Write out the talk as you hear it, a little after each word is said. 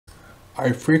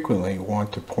I frequently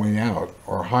want to point out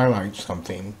or highlight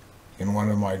something in one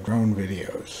of my drone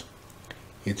videos.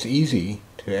 It's easy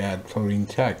to add floating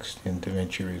text in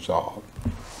DaVinci Resolve,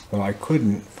 but I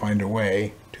couldn't find a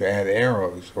way to add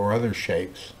arrows or other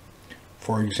shapes.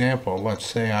 For example, let's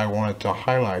say I wanted to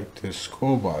highlight this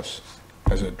school bus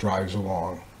as it drives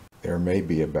along. There may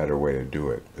be a better way to do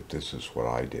it, but this is what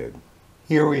I did.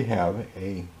 Here we have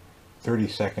a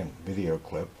 30-second video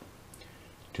clip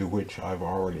to which I've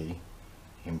already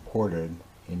imported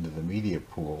into the media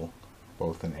pool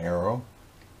both an arrow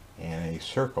and a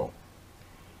circle.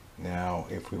 Now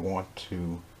if we want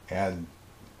to add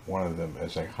one of them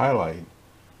as a highlight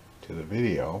to the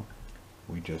video,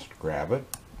 we just grab it,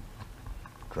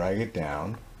 drag it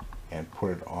down, and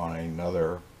put it on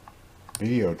another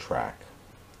video track.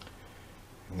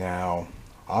 Now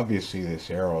obviously this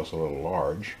arrow is a little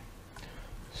large,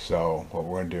 so what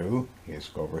we're going to do is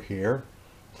go over here,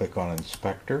 click on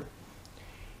Inspector,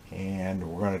 and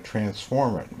we're going to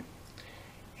transform it.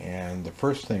 And the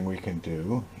first thing we can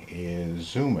do is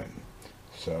zoom in.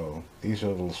 So these are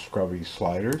little scrubby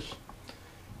sliders,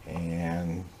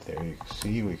 and there you can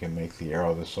see we can make the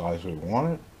arrow the size we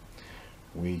want it.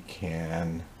 We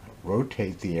can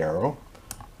rotate the arrow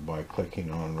by clicking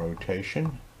on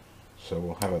rotation, so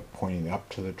we'll have it pointing up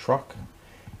to the truck,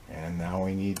 and now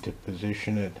we need to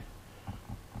position it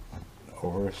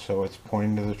over so it's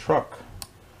pointing to the truck.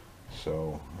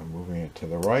 So I'm moving it to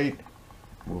the right,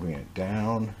 moving it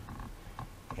down,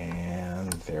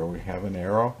 and there we have an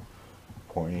arrow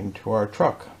pointing to our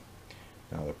truck.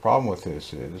 Now the problem with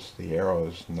this is the arrow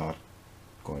is not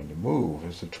going to move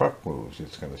as the truck moves.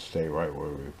 It's going to stay right where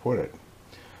we put it.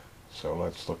 So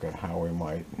let's look at how we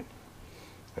might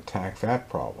attack that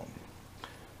problem.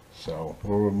 So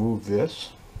we'll remove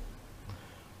this.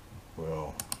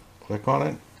 We'll click on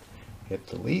it, hit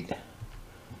delete,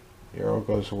 the arrow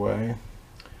goes away.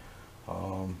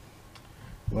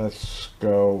 Let's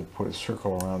go put a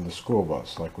circle around the school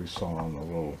bus like we saw on the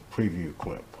little preview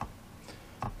clip.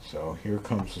 So here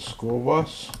comes the school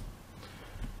bus.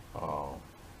 We'll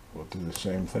do the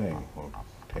same thing. We'll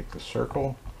take the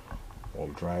circle, we'll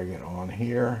drag it on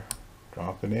here,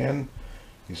 drop it in.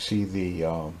 You see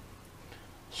the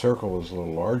circle is a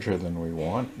little larger than we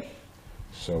want,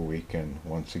 so we can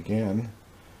once again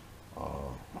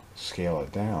scale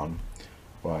it down.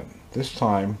 But this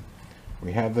time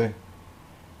we have the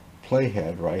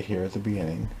playhead right here at the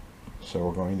beginning, so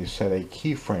we're going to set a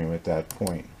keyframe at that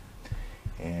point,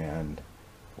 and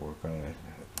we're going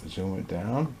to zoom it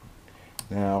down.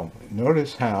 Now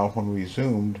notice how when we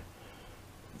zoomed,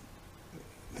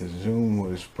 the zoom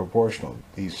was proportional.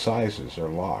 These sizes are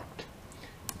locked.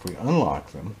 If we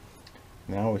unlock them,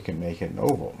 now we can make it an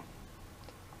oval.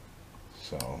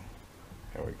 So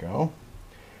there we go.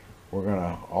 We're going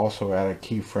to also add a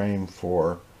keyframe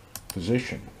for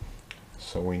position,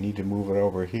 so we need to move it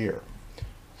over here.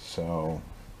 So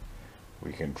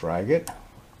we can drag it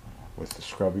with the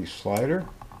scrubby slider,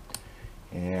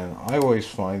 and I always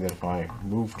find that if I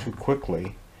move too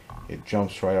quickly it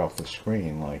jumps right off the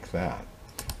screen like that.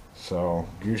 So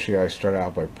usually I start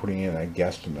out by putting in a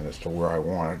guesstimate as to where I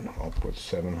want it. I'll put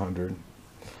 700.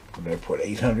 Did I put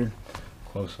 800?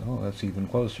 Close. Oh, that's even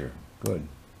closer. Good.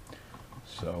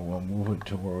 So we'll move it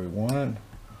to where we want it.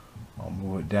 I'll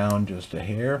move it down just a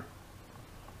hair.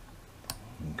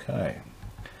 Okay.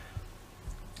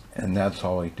 And that's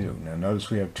all I do. Now notice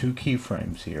we have two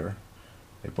keyframes here.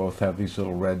 They both have these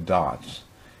little red dots,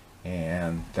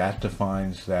 and that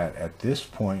defines that at this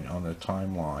point on the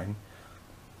timeline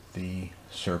the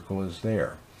circle is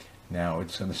there. Now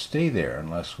it's going to stay there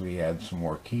unless we add some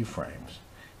more keyframes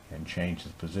and change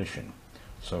the position.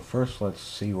 So first let's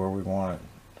see where we want it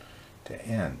to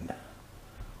end.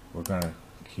 We're going to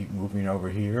keep moving over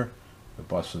here. The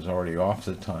bus is already off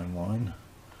the timeline,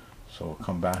 so we'll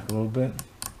come back a little bit.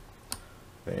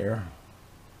 There.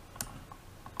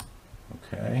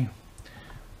 Okay.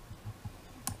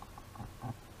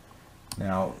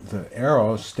 Now the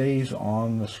arrow stays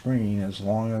on the screen as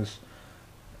long as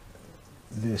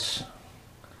this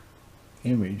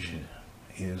image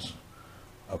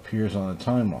appears on the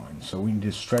timeline. So we need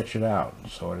to stretch it out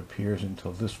so it appears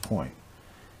until this point.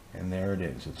 And there it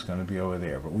is. It's going to be over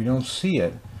there. But we don't see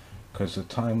it because the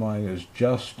timeline is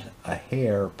just a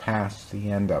hair past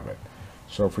the end of it.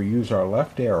 So if we use our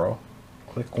left arrow,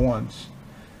 click once,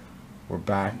 we're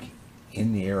back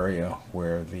in the area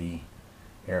where the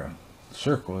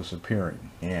circle is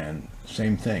appearing. And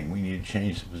same thing, we need to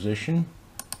change the position.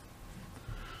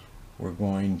 We're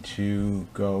going to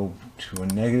go to a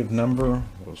negative number.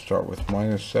 We'll start with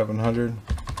minus 700,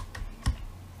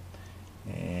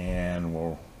 and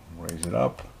we'll raise it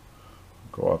up,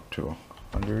 go up to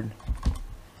 100.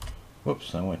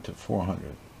 Whoops, I went to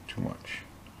 400. Too much.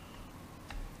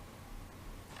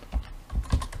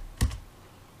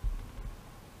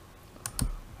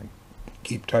 I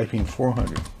keep typing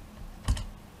 400.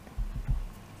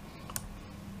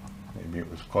 Maybe it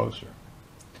was closer.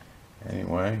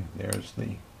 Anyway, there's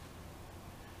the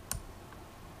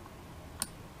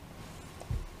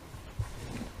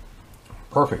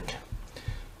perfect.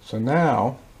 So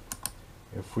now,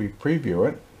 if we preview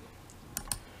it,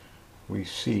 we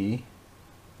see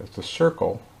that the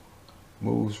circle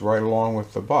moves right along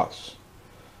with the bus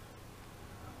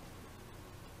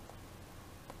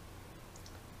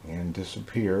and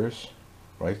disappears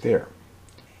right there.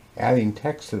 Adding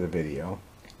text to the video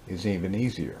is even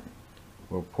easier.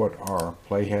 We'll put our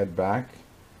playhead back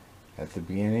at the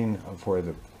beginning of where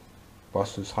the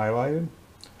bus is highlighted.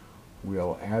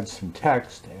 We'll add some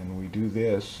text, and we do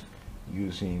this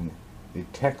using the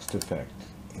text effect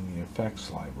in the effects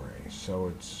library. So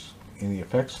it's in the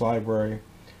effects library,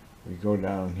 we go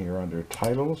down here under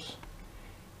titles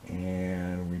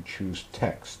and we choose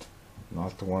text,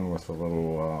 not the one with the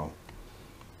little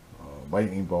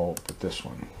lightning bolt, but this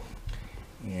one.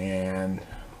 And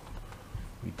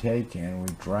we take and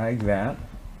we drag that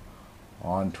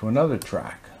onto another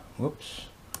track. Whoops,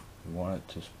 we want it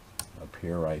to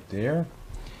appear right there.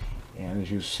 And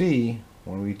as you see,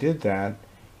 when we did that,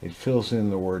 it fills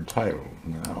in the word title.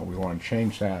 Now we want to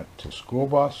change that to school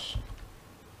bus.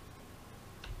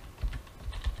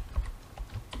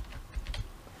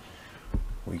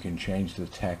 We can change the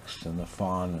text and the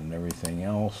font and everything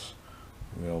else.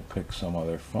 We'll pick some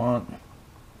other font.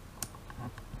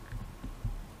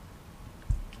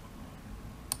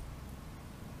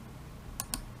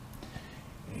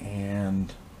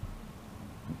 And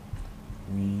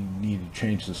we need to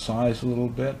change the size a little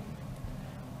bit.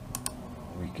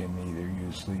 We can either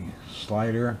use the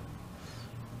slider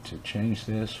to change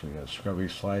this. We got a scrubby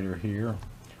slider here.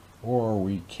 Or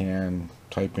we can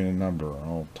type in a number.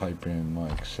 I'll type in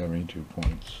like 72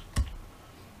 points.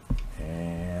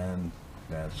 And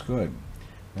that's good.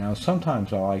 Now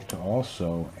sometimes I like to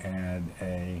also add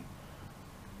a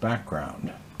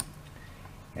background.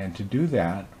 And to do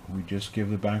that, we just give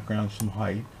the background some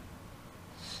height.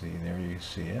 See, there you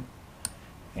see it.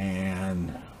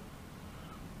 And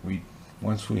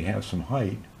once we have some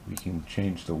height, we can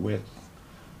change the width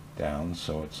down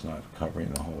so it's not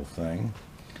covering the whole thing.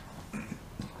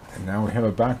 And now we have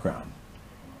a background.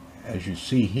 As you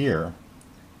see here,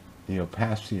 the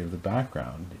opacity of the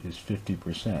background is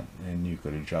 50%, and you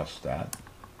could adjust that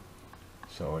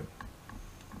so it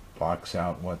blocks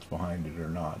out what's behind it or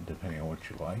not, depending on what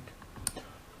you like.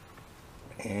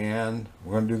 And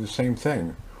we're going to do the same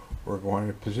thing. We're going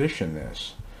to position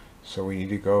this. So we need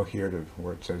to go here to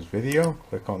where it says video,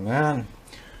 click on that.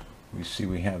 We see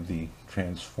we have the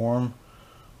transform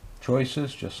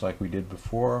choices just like we did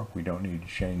before. We don't need to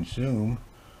change zoom,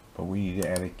 but we need to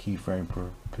add a keyframe per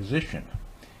position.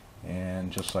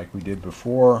 And just like we did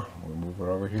before, we'll move it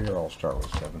over here. I'll start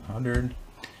with 700,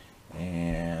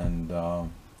 and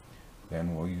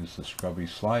then we'll use the scrubby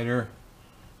slider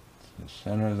to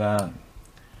center that,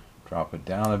 drop it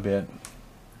down a bit,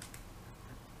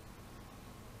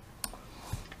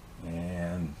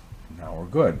 and now we're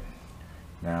good.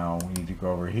 Now we need to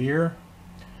go over here.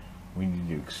 We need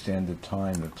to extend the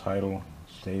time the title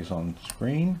stays on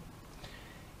screen,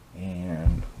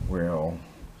 and we'll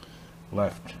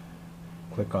left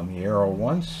click on the arrow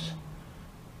once.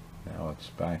 Now it's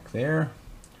back there.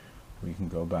 We can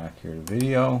go back here to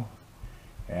video,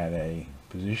 add a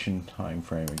position time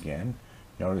frame again.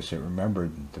 Notice it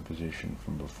remembered the position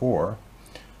from before,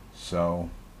 so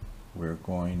we're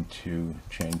going to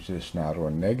change this now to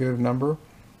a negative number.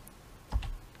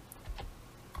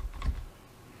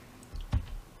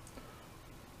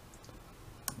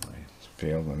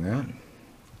 Failed on that.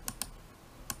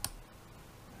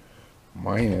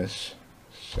 Minus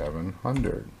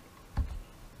 700.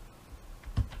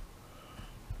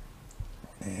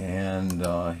 And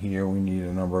here we need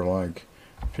a number like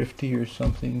 50 or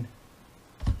something.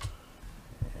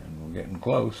 And we're getting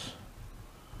close.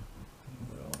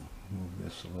 We'll move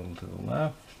this a little to the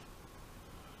left.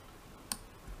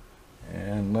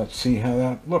 And let's see how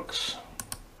that looks.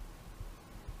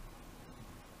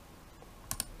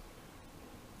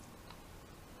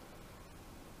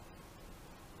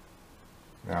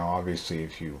 Now obviously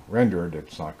if you render it,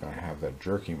 it's not going to have that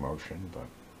jerky motion, but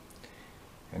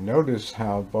and notice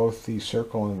how both the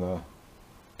circle and the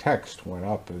text went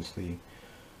up as the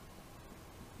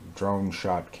drone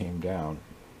shot came down.